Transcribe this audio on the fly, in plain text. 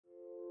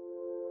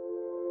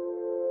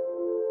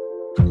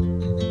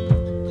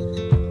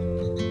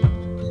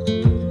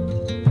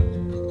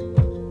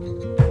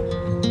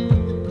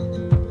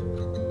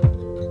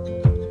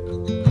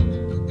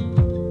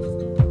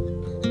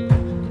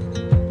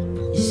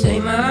say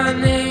my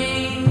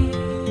name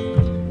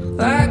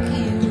like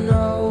you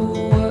know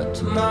what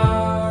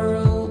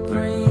tomorrow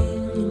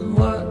brings and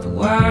what the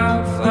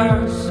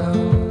wildflowers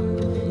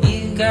sow.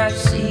 You got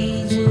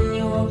seeds in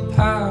your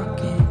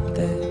pocket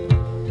that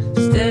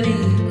steady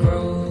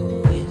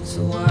grow. It's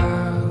a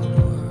wild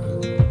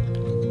world.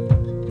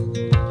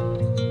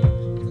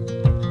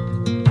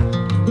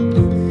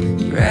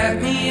 You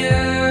wrap me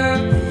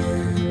up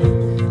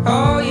in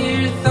all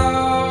your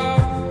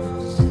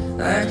thoughts,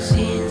 like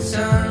seeing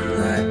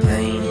sunlight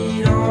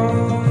painted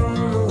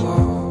on the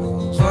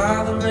walls,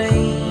 while the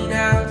rain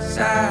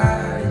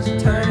outside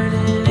is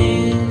turning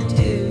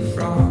into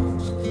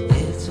frost.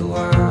 It's a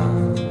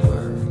wild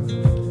world.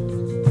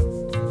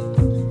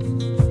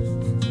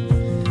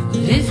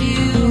 But if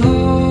you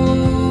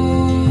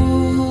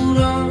hold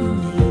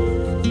on to me,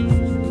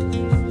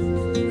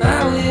 I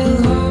will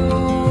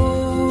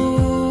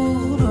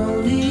hold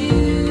on to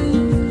you.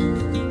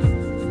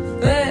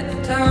 Let the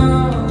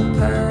tall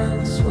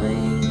pines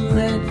swing,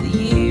 let the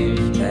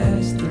years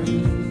pass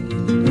through.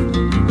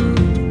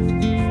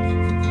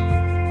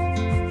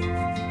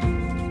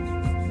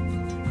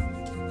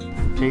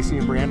 Casey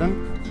and Brandon,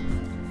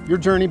 your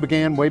journey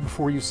began way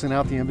before you sent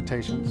out the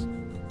invitations,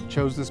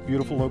 chose this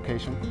beautiful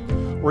location,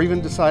 or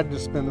even decided to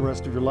spend the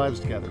rest of your lives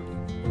together.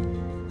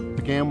 It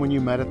began when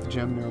you met at the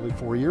gym nearly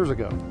 4 years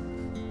ago.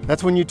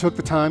 That's when you took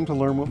the time to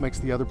learn what makes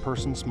the other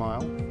person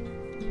smile,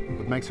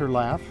 what makes her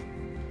laugh,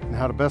 and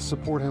how to best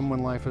support him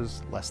when life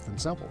is less than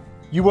simple.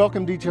 You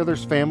welcomed each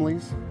other's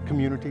families,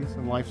 communities,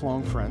 and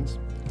lifelong friends.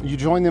 You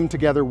joined them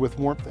together with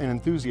warmth and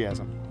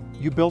enthusiasm.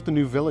 You built a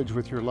new village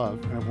with your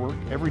love and have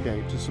worked every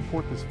day to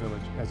support this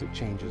village as it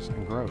changes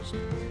and grows.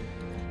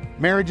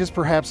 Marriage is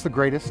perhaps the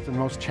greatest and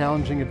most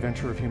challenging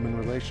adventure of human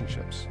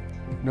relationships.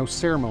 No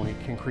ceremony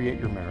can create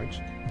your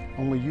marriage.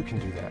 Only you can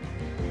do that.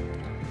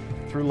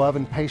 Through love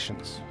and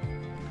patience,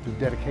 through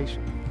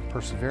dedication,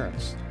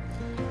 perseverance,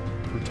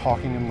 through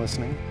talking and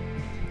listening,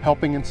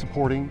 helping and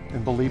supporting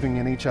and believing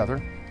in each other,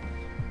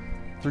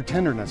 through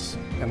tenderness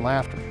and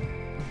laughter,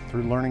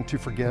 through learning to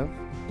forgive,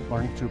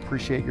 learning to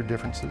appreciate your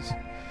differences,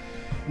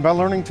 and by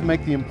learning to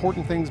make the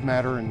important things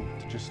matter and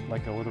to just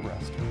let go of the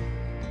rest.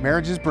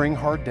 Marriages bring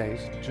hard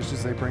days, just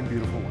as they bring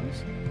beautiful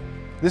ones.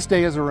 This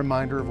day is a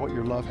reminder of what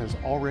your love has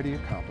already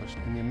accomplished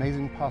and the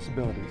amazing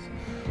possibilities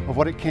of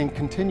what it can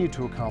continue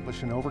to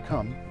accomplish and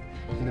overcome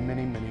in the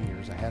many, many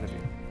years ahead of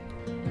you.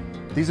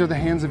 These are the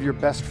hands of your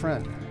best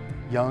friend,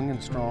 young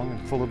and strong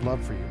and full of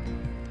love for you.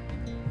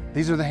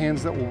 These are the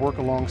hands that will work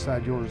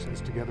alongside yours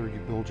as together you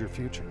build your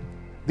future.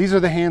 These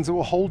are the hands that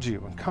will hold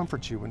you and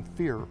comfort you when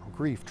fear or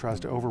grief tries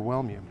to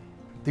overwhelm you.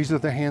 These are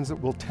the hands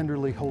that will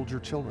tenderly hold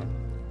your children.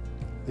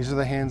 These are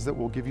the hands that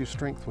will give you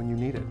strength when you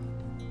need it.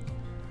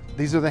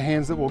 These are the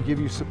hands that will give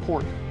you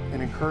support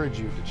and encourage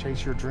you to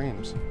chase your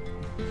dreams.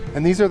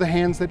 And these are the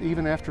hands that,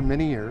 even after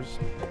many years,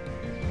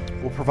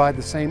 will provide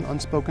the same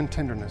unspoken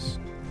tenderness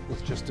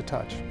with just a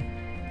touch.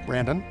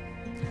 Brandon,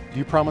 do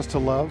you promise to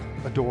love,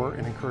 adore,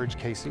 and encourage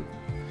Casey,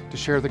 to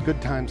share the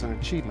good times and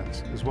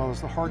achievements as well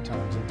as the hard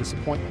times and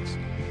disappointments,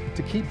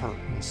 to keep her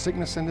in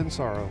sickness and in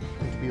sorrow,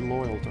 and to be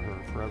loyal to her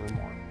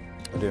forevermore?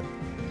 I do.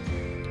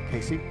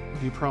 Casey,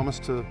 do you promise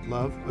to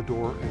love,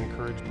 adore, and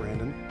encourage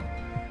Brandon,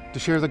 to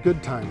share the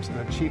good times and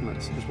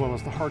achievements as well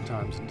as the hard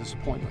times and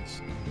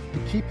disappointments, to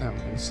keep him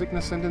in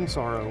sickness and in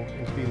sorrow,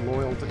 and to be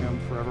loyal to him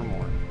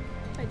forevermore?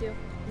 I do.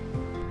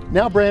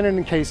 Now Brandon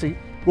and Casey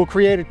will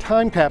create a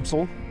time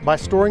capsule by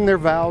storing their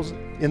vows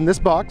in this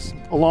box,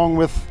 along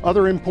with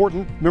other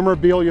important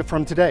memorabilia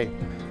from today.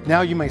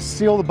 Now you may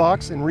seal the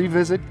box and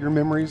revisit your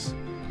memories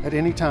at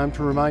any time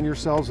to remind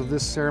yourselves of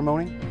this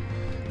ceremony,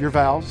 your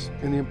vows,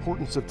 and the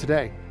importance of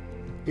today.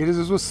 It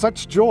is with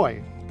such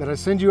joy that I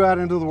send you out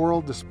into the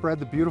world to spread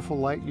the beautiful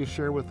light you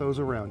share with those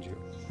around you.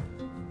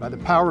 By the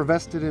power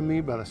vested in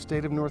me by the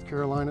state of North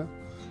Carolina,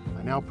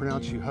 I now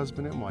pronounce you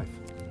husband and wife.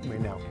 You may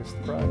now kiss the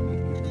bride.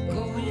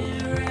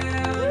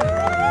 Going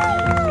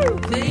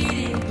around,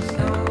 fading